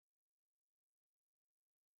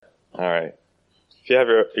All right. If you have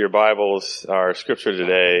your Bibles, our scripture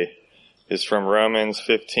today is from Romans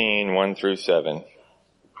 15, 1 through 7.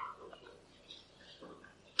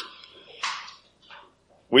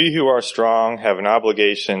 We who are strong have an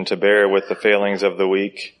obligation to bear with the failings of the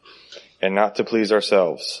weak and not to please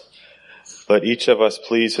ourselves. Let each of us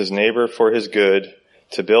please his neighbor for his good,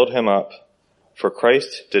 to build him up. For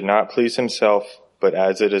Christ did not please himself, but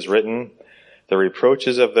as it is written, the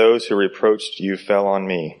reproaches of those who reproached you fell on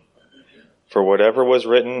me. For whatever was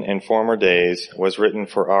written in former days was written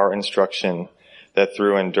for our instruction, that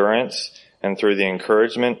through endurance and through the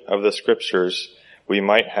encouragement of the Scriptures we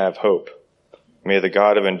might have hope. May the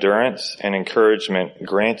God of endurance and encouragement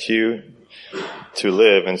grant you to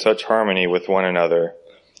live in such harmony with one another,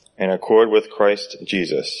 in accord with Christ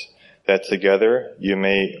Jesus, that together you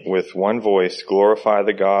may with one voice glorify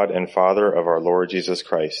the God and Father of our Lord Jesus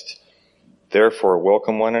Christ. Therefore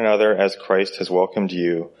welcome one another as Christ has welcomed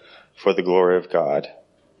you, for the glory of God.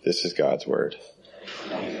 This is God's word.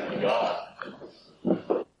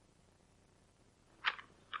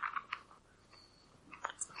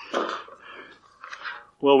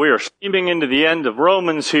 Well, we are steaming into the end of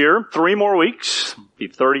Romans here. 3 more weeks. Be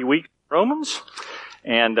 30 weeks in Romans.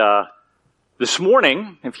 And this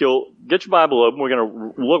morning, if you'll get your Bible open, we're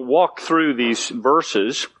going to walk through these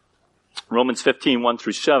verses, Romans 15, 1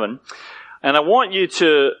 through 7. And I want you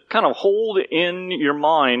to kind of hold in your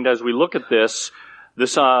mind as we look at this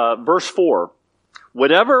verse 4.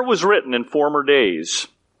 Whatever was written in former days,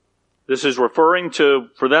 this is referring to,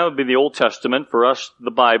 for them it would be the Old Testament, for us the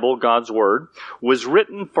Bible, God's Word, was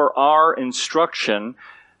written for our instruction,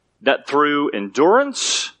 that through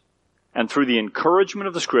endurance and through the encouragement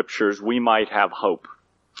of the Scriptures we might have hope.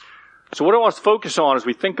 So what I want to focus on as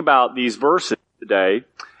we think about these verses today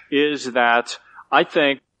is that I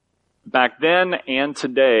think back then and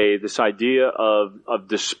today, this idea of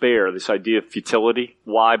despair, this idea of futility,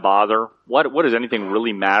 why bother? What does anything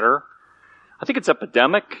really matter? I think it's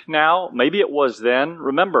epidemic now. Maybe it was then.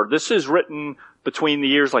 Remember, this is written between the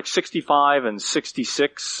years like 65 and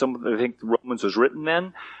 66. I think Romans was written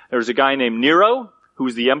then. There was a guy named Nero, who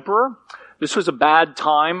was the emperor. This was a bad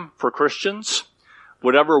time for Christians.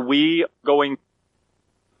 Whatever we going,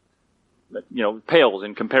 pales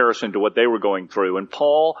in comparison to what they were going through. And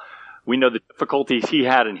Paul, we know the difficulties he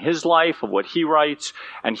had in his life, of what he writes,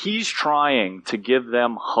 and he's trying to give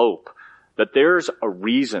them hope that there's a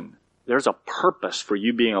reason, there's a purpose for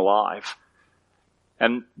you being alive.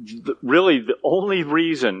 And really the only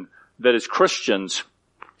reason that as Christians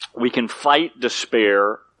we can fight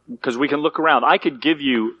despair, because we can look around. I could give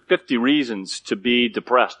you 50 reasons to be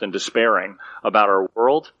depressed and despairing about our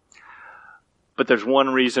world, but there's one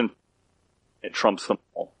reason it trumps them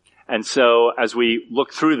all. And so as we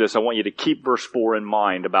look through this, I want you to keep verse 4 in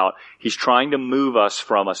mind about he's trying to move us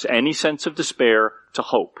from any sense of despair to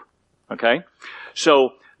hope. Okay?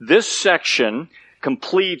 So this section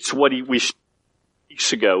completes what we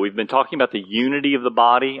weeks ago. We've been talking about the unity of the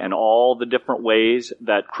body and all the different ways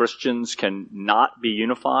that Christians can not be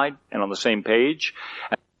unified and on the same page.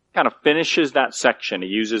 And kind of finishes that section. He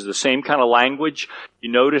uses the same kind of language.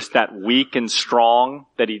 You notice that weak and strong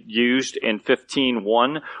that he used in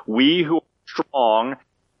 15:1. We who are strong have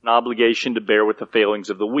an obligation to bear with the failings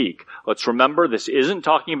of the weak. Let's remember, this isn't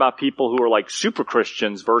talking about people who are like super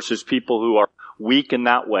Christians versus people who are weak in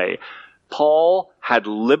that way. Paul had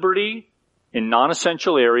liberty in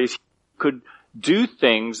non-essential areas. He could do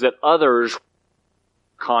things that others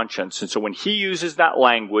conscience. And so when he uses that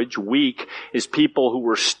language, weak, is people who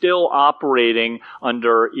were still operating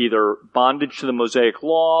under either bondage to the Mosaic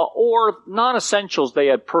law or non-essentials. They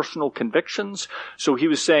had personal convictions. So he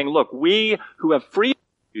was saying, look, we who have freedom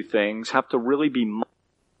to do things have to really be mindful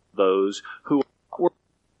of those who are.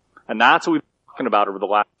 And that's what we've been talking about over the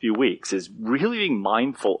last few weeks, is really being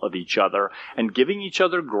mindful of each other and giving each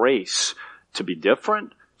other grace to be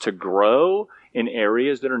different, to grow in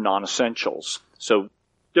areas that are non-essentials. So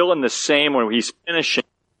still in the same when he's finishing.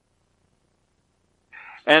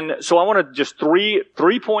 And so I want to just three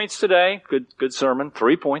points today. Good sermon.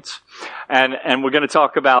 3 points. And we're going to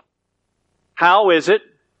talk about how is it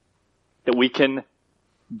that we can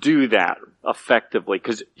do that effectively?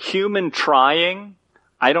 Because human trying,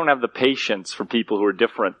 I don't have the patience for people who are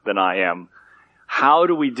different than I am. How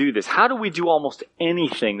do we do this? How do we do almost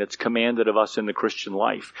anything that's commanded of us in the Christian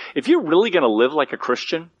life? If you're really going to live like a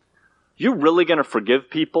Christian, you're really going to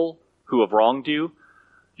forgive people who have wronged you,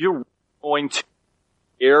 you're going to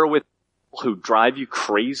bear with people who drive you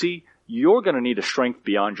crazy, you're going to need a strength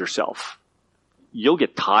beyond yourself. You'll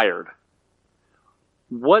get tired.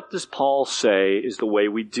 What does Paul say is the way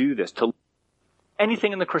we do this? To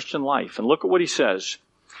anything in the Christian life. And look at what he says.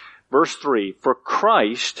 Verse 3, for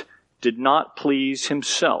Christ did not please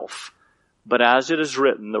himself, but as it is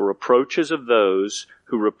written, the reproaches of those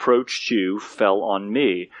who reproached you fell on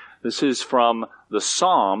me. This is from the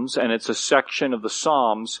Psalms, and it's a section of the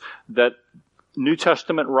Psalms that New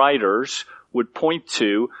Testament writers would point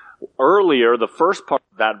to. Earlier, the first part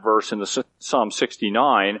of that verse in the Psalm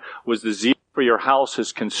 69 was the zeal for your house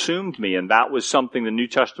has consumed me. And that was something the New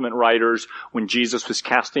Testament writers, when Jesus was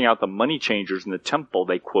casting out the money changers in the temple,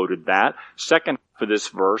 they quoted that. Second for this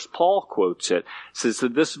verse, Paul quotes it. It says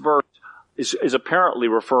that this verse is apparently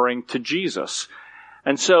referring to Jesus.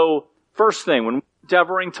 And so, first thing, when we're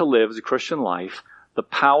endeavoring to live as a Christian life, the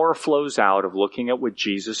power flows out of looking at what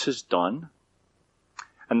Jesus has done.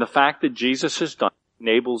 And the fact that Jesus has done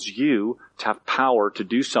enables you to have power to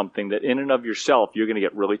do something that in and of yourself you're going to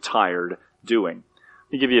get really tired doing.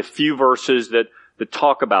 Let me give you a few verses that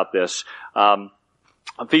talk about this.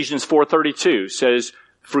 Ephesians 4:32 says,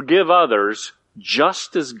 forgive others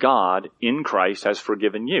just as God in Christ has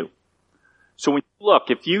forgiven you. So when you look,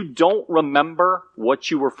 if you don't remember what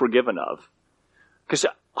you were forgiven of, because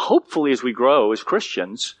hopefully as we grow as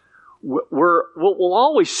Christians, we'll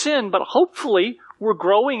always sin, but hopefully we're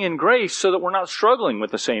growing in grace so that we're not struggling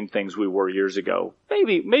with the same things we were years ago.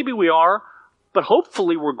 Maybe we are, but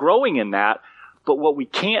hopefully we're growing in that. But what we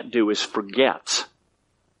can't do is forget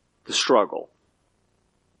the struggle.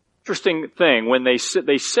 Interesting thing, when they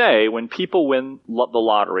say when people win the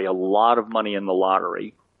lottery, a lot of money in the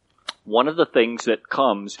lottery, one of the things that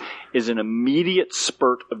comes is an immediate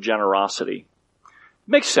spurt of generosity.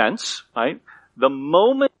 Makes sense, right? The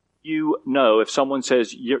moment you know, if someone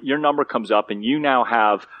says your number comes up and you now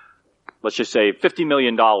have, let's just say, $50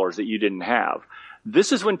 million that you didn't have,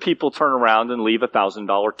 this is when people turn around and leave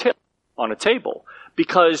 $1,000 tip on a table.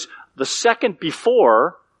 Because the second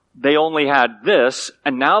before, they only had this,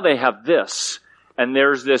 and now they have this. And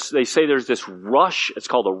they say there's this rush, it's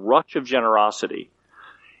called a rush of generosity.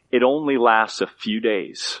 It only lasts a few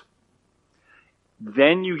days.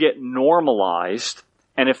 Then you get normalized.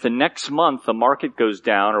 And if the next month the market goes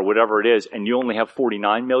down or whatever it is and you only have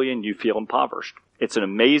 49 million, you feel impoverished. It's an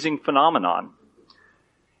amazing phenomenon.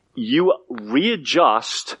 You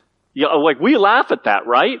readjust. Like we laugh at that,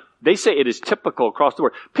 right? They say it is typical across the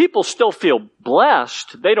world. People still feel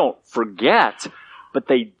blessed. They don't forget, but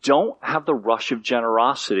they don't have the rush of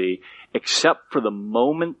generosity except for the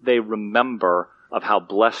moment they remember of how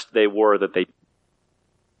blessed they were that they. The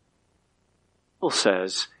Bible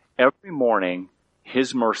says every morning,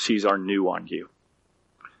 His mercies are new on you.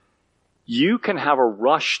 You can have a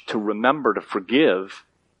rush to remember to forgive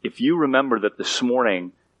if you remember that this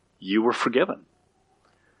morning you were forgiven.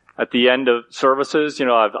 At the end of services,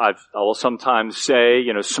 I will sometimes say,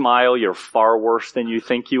 smile, you're far worse than you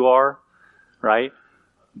think you are, right?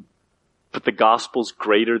 But the gospel's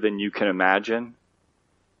greater than you can imagine.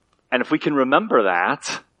 And if we can remember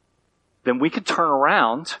that, then we can turn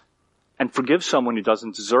around and forgive someone who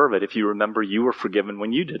doesn't deserve it if you remember you were forgiven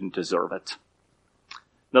when you didn't deserve it.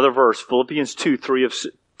 Another verse, Philippians 2, 3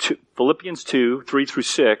 through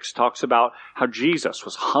 6, talks about how Jesus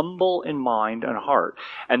was humble in mind and heart.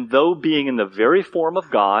 And though being in the very form of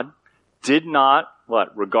God, did not,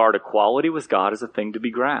 regard equality with God as a thing to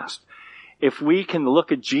be grasped. If we can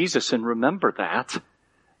look at Jesus and remember that,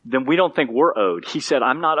 then we don't think we're owed. He said,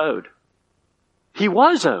 I'm not owed. He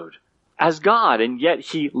was owed as God, and yet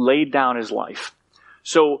He laid down His life.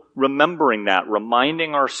 So remembering that,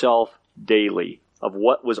 reminding ourselves daily of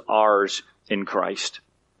what was ours in Christ.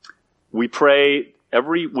 We pray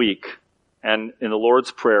every week, and in the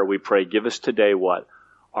Lord's Prayer we pray, give us today what?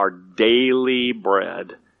 Our daily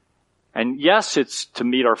bread. And yes, it's to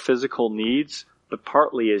meet our physical needs, but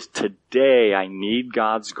partly is today I need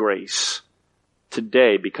God's grace.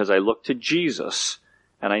 Today, because I look to Jesus,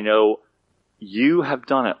 and I know you have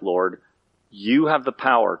done it, Lord. You have the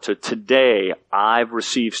power to today I've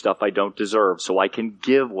received stuff I don't deserve, so I can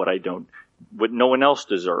give what no one else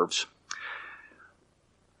deserves.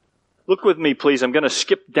 Look with me, please. I'm going to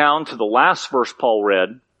skip down to the last verse Paul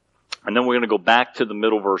read, and then we're going to go back to the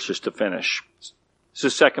middle verses to finish. This is the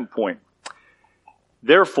second point.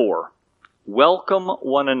 Therefore, welcome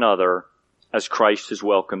one another as Christ has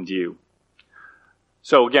welcomed you.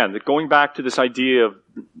 So again, going back to this idea of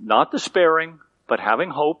not despairing, but having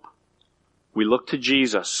hope, we look to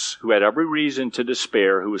Jesus, who had every reason to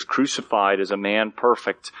despair, who was crucified as a man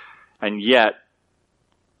perfect, and yet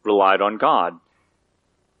relied on God.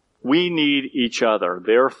 We need each other.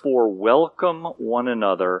 Therefore, welcome one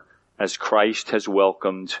another as Christ has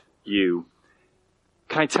welcomed you.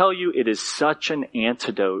 Can I tell you, it is such an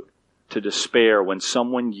antidote to despair when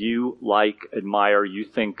someone you like, admire, you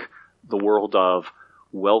think the world of,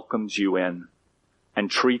 welcomes you in and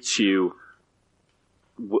treats you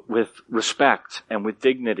with respect and with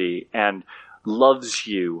dignity and loves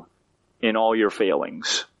you in all your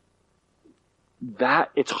failings.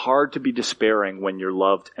 That it's hard to be despairing when you're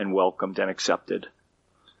loved and welcomed and accepted.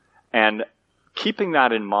 And keeping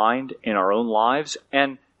that in mind in our own lives,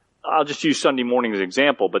 and I'll just use Sunday morning as an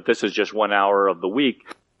example, but this is just 1 hour of the week.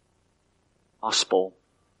 Gospel.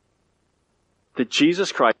 That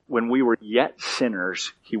Jesus Christ, when we were yet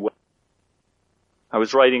sinners, He was. I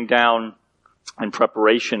was writing down in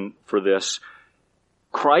preparation for this,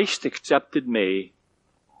 Christ accepted me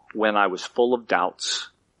when I was full of doubts,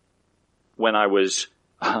 when I was,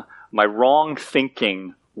 my wrong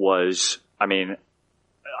thinking was, I'm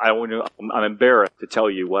embarrassed to tell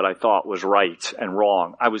you what I thought was right and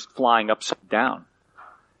wrong. I was flying upside down.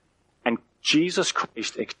 And Jesus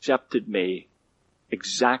Christ accepted me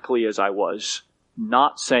exactly as I was,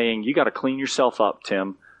 not saying, you got to clean yourself up,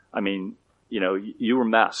 Tim. You're a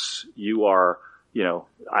mess. You are,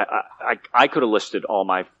 I could have listed all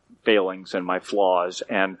my failings and my flaws.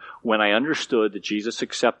 And when I understood that Jesus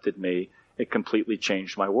accepted me, it completely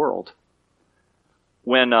changed my world.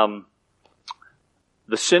 When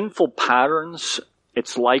the sinful patterns,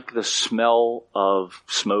 it's like the smell of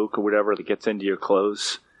smoke or whatever that gets into your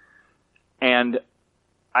clothes. And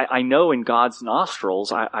I know in God's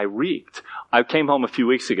nostrils, I reeked. I came home a few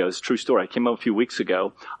weeks ago. It's a true story. I came home a few weeks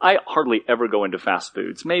ago. I hardly ever go into fast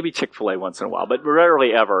foods. Maybe Chick-fil-A once in a while, but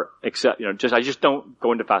rarely ever, except, I just don't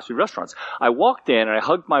go into fast food restaurants. I walked in and I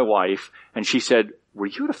hugged my wife and she said, "Were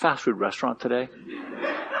you at a fast food restaurant today?"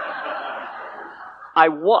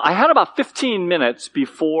 I had about 15 minutes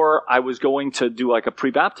before I was going to do like a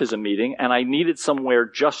pre-baptism meeting, and I needed somewhere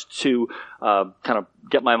just to kind of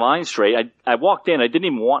get my mind straight. I walked in. I didn't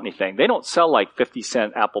even want anything. They don't sell like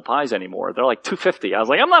 50-cent apple pies anymore. They're like $2.50. I was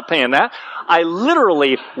like, I'm not paying that. I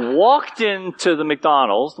literally walked into the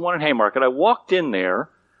McDonald's, the one in Haymarket. I walked in there.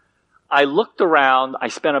 I looked around. I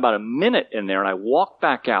spent about a minute in there, and I walked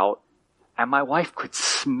back out, and my wife could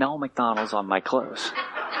smell McDonald's on my clothes.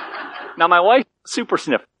 Now, my wife, super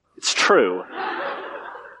sniffer. It's true.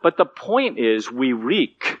 But the point is, we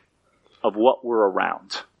reek of what we're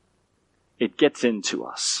around. It gets into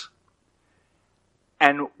us.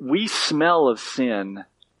 And we smell of sin.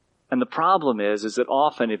 And the problem is that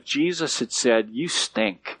often if Jesus had said, "You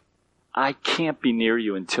stink. I can't be near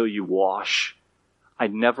you until you wash,"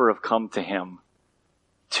 I'd never have come to Him.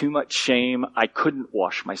 Too much shame. I couldn't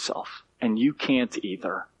wash myself. And you can't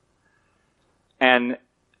either. And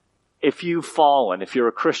if you've fallen, if you're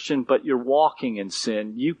a Christian, but you're walking in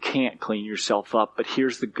sin, you can't clean yourself up. But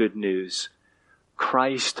here's the good news.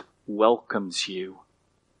 Christ welcomes you.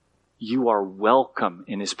 You are welcome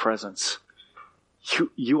in His presence.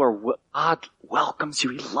 God welcomes you.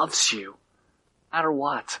 He loves you. No matter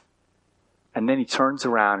what. And then He turns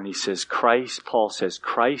around and He says, Paul says,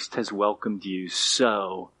 Christ has welcomed you,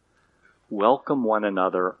 so welcome one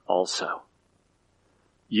another also.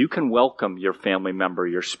 You can welcome your family member,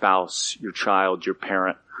 your spouse, your child, your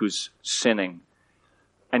parent who's sinning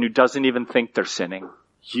and who doesn't even think they're sinning.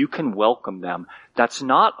 You can welcome them. That's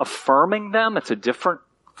not affirming them. It's a different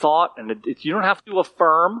thought, and you don't have to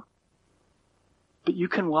affirm, but you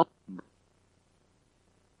can welcome them.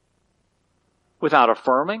 Without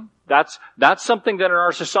affirming, that's something that in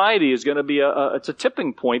our society is going to be it's a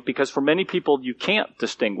tipping point, because for many people you can't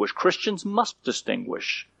distinguish. Christians must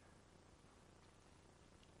distinguish.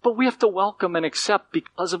 But we have to welcome and accept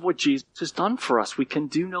because of what Jesus has done for us. We can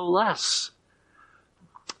do no less.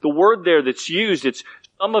 The word there that's used, it's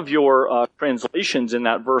some of your translations in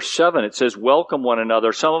that verse 7, it says welcome one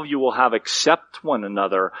another. Some of you will have accept one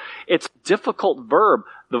another. It's a difficult verb.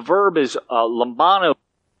 The verb is lambano,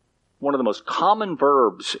 one of the most common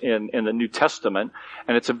verbs in the New Testament,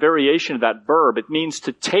 and it's a variation of that verb. It means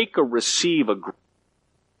to take or receive a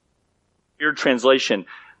weird translation.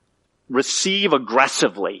 Receive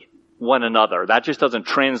aggressively one another. That just doesn't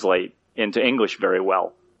translate into English very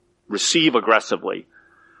well. Receive aggressively.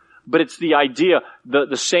 But it's the idea,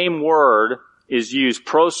 the same word is used,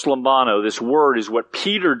 pros lambano. This word is what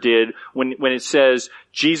Peter did when it says,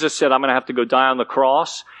 Jesus said, I'm going to have to go die on the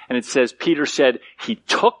cross. And it says, Peter said, he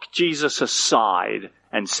took Jesus aside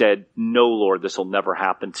and said, no, Lord, this will never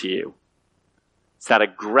happen to you. It's that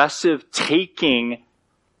aggressive taking.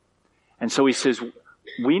 And so he says,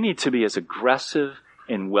 we need to be as aggressive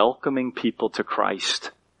in welcoming people to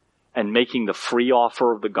Christ and making the free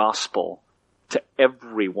offer of the gospel to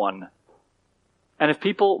everyone. And if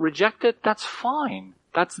people reject it, that's fine.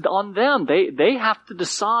 That's on them. They have to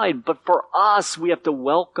decide. But for us, we have to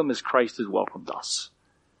welcome as Christ has welcomed us.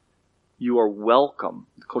 You are welcome.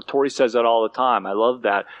 Tori says that all the time. I love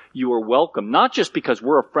that. You are welcome, not just because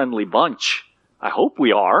we're a friendly bunch. I hope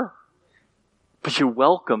we are. But you're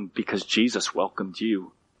welcome because Jesus welcomed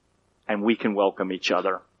you. And we can welcome each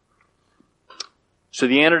other. So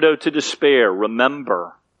the antidote to despair,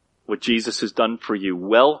 remember what Jesus has done for you.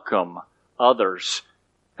 Welcome others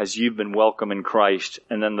as you've been welcome in Christ.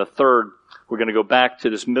 And then the third, we're going to go back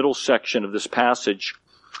to this middle section of this passage.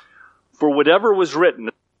 For whatever was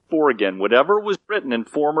written, whatever was written in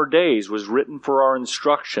former days was written for our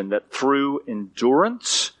instruction, that through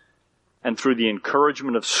endurance and through the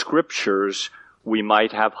encouragement of Scriptures, we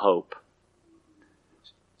might have hope.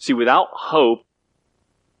 See, without hope,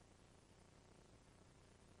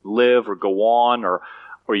 live or go on, or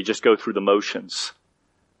you just go through the motions.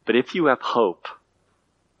 But if you have hope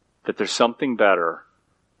that there's something better,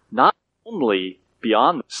 not only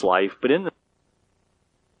beyond this life, but in the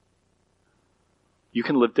you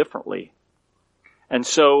can live differently. And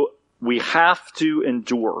so we have to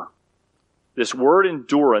endure. This word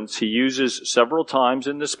endurance he uses several times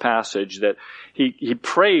in this passage, that he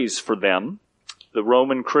prays for them, the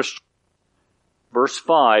Roman Christians. Verse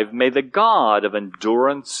 5, may the God of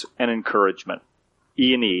endurance and encouragement,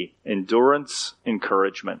 E&E, endurance,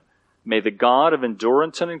 encouragement. May the God of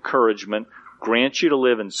endurance and encouragement grant you to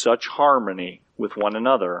live in such harmony with one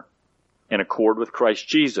another, in accord with Christ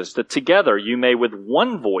Jesus, that together you may with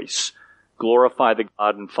one voice glorify the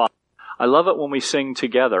God and Father. I love it when we sing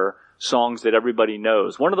together songs that everybody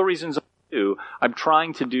knows. One of the reasons I'm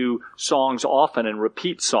trying to do songs often and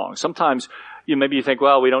repeat songs. Sometimes maybe you think,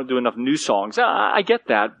 well, we don't do enough new songs. I get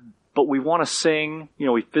that, but we want to sing,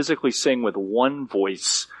 we physically sing with one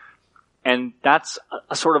voice. And that's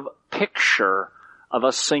a sort of picture of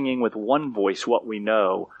us singing with one voice what we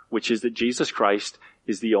know, which is that Jesus Christ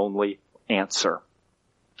is the only answer.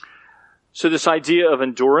 So this idea of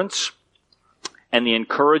endurance and the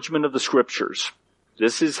encouragement of the Scriptures,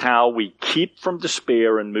 this is how we keep from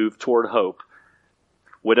despair and move toward hope.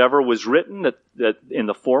 Whatever was written that in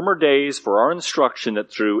the former days for our instruction,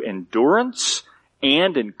 that through endurance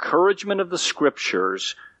and encouragement of the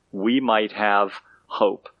Scriptures, we might have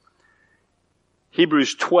hope.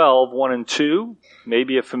 Hebrews 12, 1 and 2, may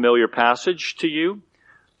be a familiar passage to you,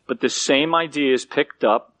 but the same idea is picked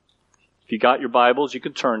up. If you got your Bibles, you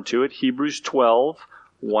can turn to it. Hebrews 12,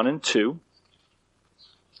 1 and 2.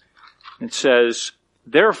 It says,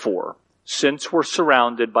 therefore, since we're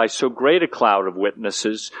surrounded by so great a cloud of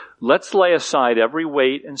witnesses, let's lay aside every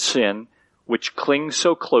weight and sin which clings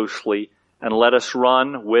so closely, and let us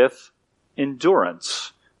run with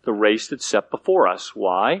endurance the race that's set before us.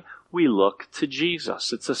 Why? We look to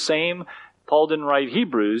Jesus. It's the same. Paul didn't write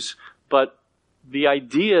Hebrews, but the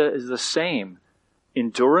idea is the same.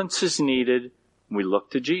 Endurance is needed. We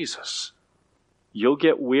look to Jesus. You'll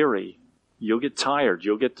get weary. You'll get tired.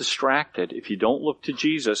 You'll get distracted if you don't look to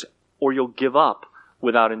Jesus, or you'll give up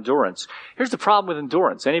without endurance. Here's the problem with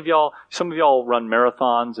endurance. Some of y'all run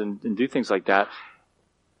marathons and do things like that.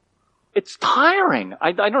 It's tiring.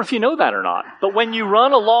 I don't know if you know that or not, but when you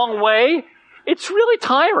run a long way, it's really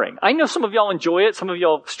tiring. I know some of y'all enjoy it. Some of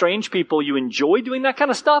y'all strange people, you enjoy doing that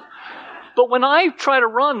kind of stuff. But when I try to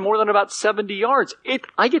run more than about 70 yards,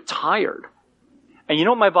 I get tired. And you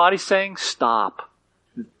know what my body's saying? Stop.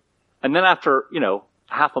 And then after,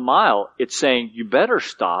 half a mile, it's saying, you better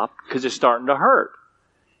stop because it's starting to hurt.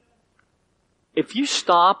 If you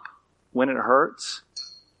stop when it hurts,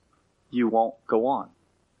 you won't go on.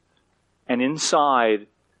 And inside,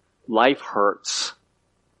 life hurts.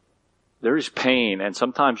 There is pain, and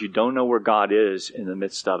sometimes you don't know where God is in the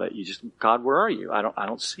midst of it. You just, God, where are you? I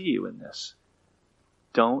don't see you in this.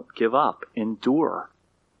 Don't give up. Endure.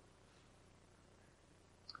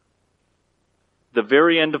 The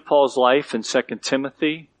very end of Paul's life in 2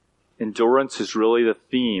 Timothy, endurance is really the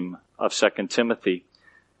theme of 2 Timothy.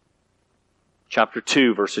 Chapter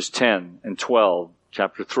 2, verses 10 and 12.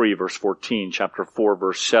 Chapter 3, verse 14. Chapter 4,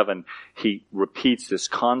 verse 7. He repeats this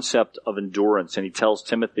concept of endurance, and he tells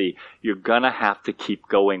Timothy, you're going to have to keep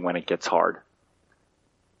going when it gets hard.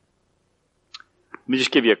 Let me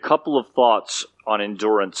just give you a couple of thoughts on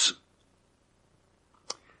endurance.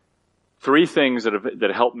 3 things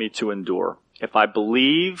that help me to endure. If I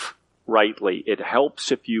believe rightly, it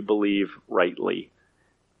helps if you believe rightly.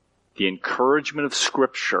 The encouragement of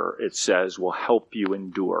Scripture, it says, will help you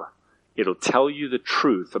endure. It'll tell you the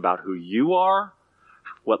truth about who you are,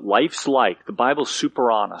 what life's like. The Bible's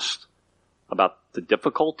super honest about the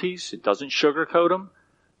difficulties. It doesn't sugarcoat them,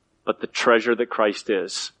 but the treasure that Christ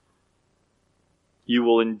is. You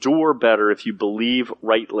will endure better if you believe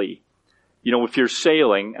rightly. If you're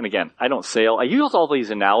sailing, and again, I don't sail. I use all these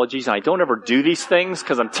analogies, and I don't ever do these things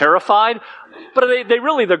because I'm terrified. But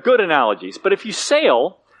they're good analogies. But if you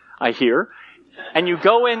sail, I hear, and you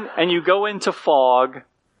go into fog,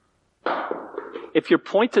 if you're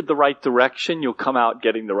pointed the right direction, you'll come out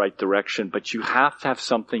getting the right direction. But you have to have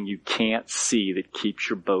something you can't see that keeps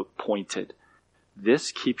your boat pointed.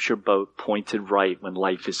 This keeps your boat pointed right when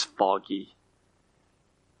life is foggy.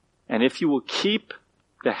 And if you will keep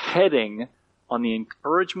the heading on the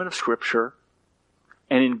encouragement of Scripture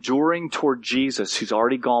and enduring toward Jesus, who's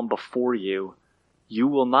already gone before you, you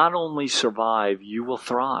will not only survive, you will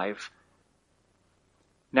thrive.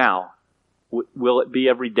 Now, will it be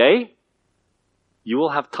every day? You will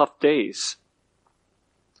have tough days.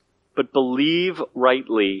 But believe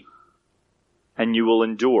rightly, and you will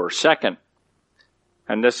endure. Second,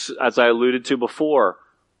 and this, as I alluded to before,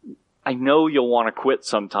 I know you'll want to quit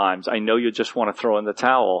sometimes. I know you'll just want to throw in the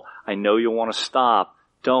towel. I know you'll want to stop.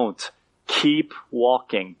 Don't. Keep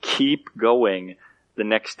walking. Keep going the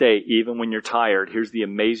next day, even when you're tired. Here's the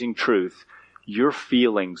amazing truth. Your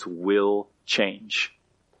feelings will change.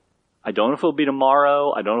 I don't know if it'll be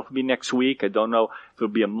tomorrow. I don't know if it'll be next week. I don't know if it'll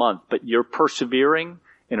be a month. But you're persevering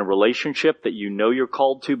in a relationship that you know you're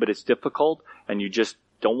called to, but it's difficult, and you just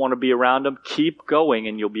don't want to be around them. Keep going,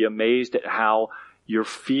 and you'll be amazed at how your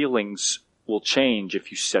feelings will change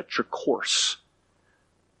if you set your course.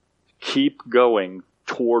 Keep going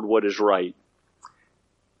toward what is right.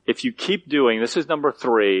 If you keep doing, this is number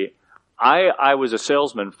 3. I was a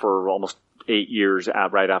salesman for almost 8 years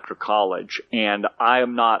right after college, and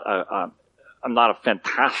I'm not a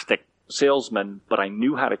fantastic salesman, but I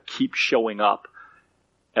knew how to keep showing up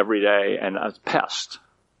every day, and I was a pest.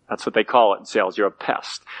 That's what they call it in sales. You're a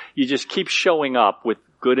pest. You just keep showing up with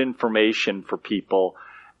good information for people,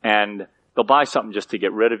 and they'll buy something just to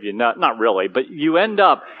get rid of you. Not really, but you end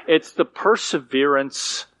up, it's the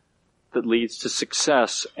perseverance that leads to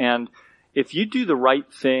success. And if you do the right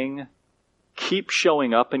thing, keep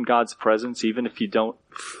showing up in God's presence, even if you don't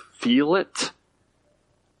feel it,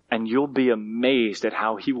 and you'll be amazed at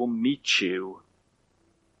how He will meet you.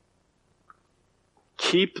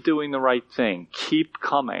 Keep doing the right thing. Keep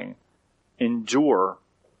coming. Endure.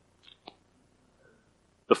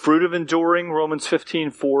 The fruit of enduring, Romans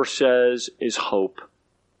 15:4 says, is hope.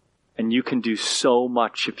 And you can do so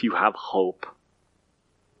much if you have hope.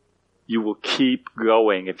 You will keep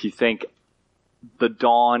going if you think the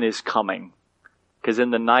dawn is coming. Because in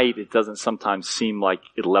the night, it doesn't sometimes seem like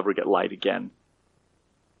it'll ever get light again.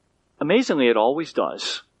 Amazingly, it always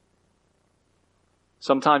does.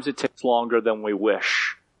 Sometimes it takes longer than we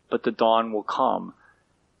wish, but the dawn will come.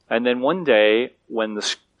 And then one day, when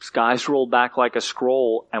the skies roll back like a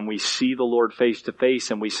scroll and we see the Lord face to face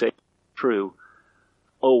and we say, true,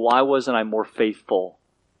 oh, why wasn't I more faithful?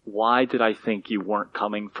 Why did I think you weren't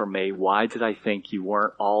coming for me? Why did I think you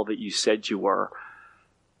weren't all that you said you were?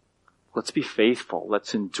 Let's be faithful.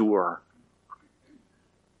 Let's endure.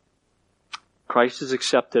 Christ has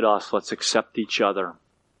accepted us. Let's accept each other.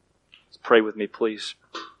 Let's pray with me, please.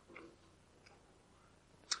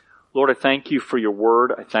 Lord, I thank you for your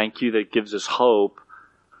word. I thank you that it gives us hope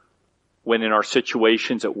when in our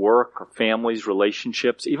situations at work, our families,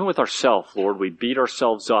 relationships, even with ourselves, Lord, we beat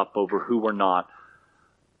ourselves up over who we're not.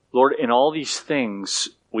 Lord, in all these things,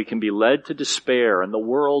 we can be led to despair, and the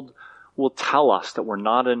world will tell us that we're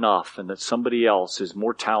not enough and that somebody else is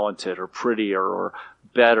more talented or prettier or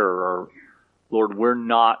better, or, Lord, we're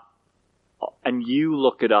not. And you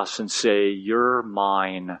look at us and say, you're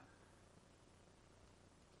mine.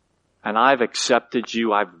 And I've accepted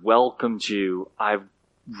you. I've welcomed you. I've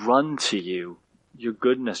run to you. Your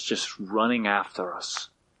goodness just running after us.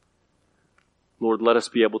 Lord, let us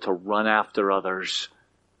be able to run after others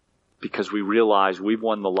because we realize we've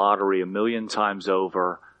won the lottery 1,000,000 times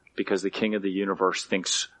over because the King of the universe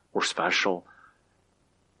thinks we're special.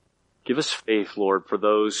 Give us faith, Lord, for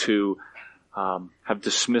those who have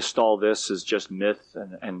dismissed all this as just myth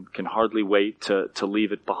and can hardly wait to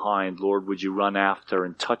leave it behind. Lord, would you run after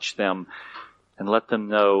and touch them and let them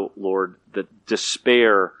know, Lord, that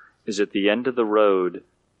despair is at the end of the road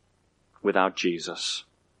without Jesus.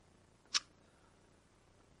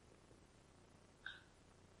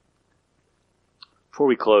 Before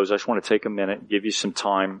we close, I just want to take a minute, give you some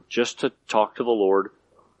time just to talk to the Lord.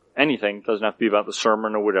 Anything, doesn't have to be about the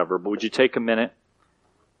sermon or whatever, but would you take a minute?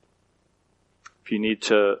 If you need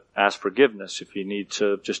to ask forgiveness, if you need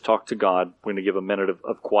to just talk to God, we're going to give a minute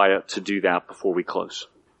of quiet to do that before we close.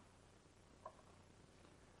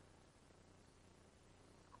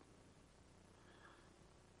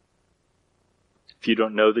 If you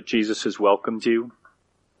don't know that Jesus has welcomed you,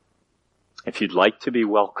 If you'd like to be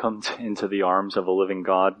welcomed into the arms of a living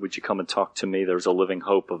God, would you come and talk to me? There's a living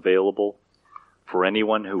hope available for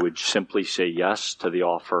anyone who would simply say yes to the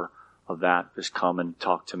offer of that. Just come and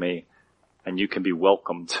talk to me, and you can be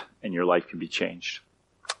welcomed and your life can be changed.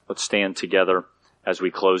 Let's stand together as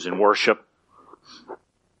we close in worship.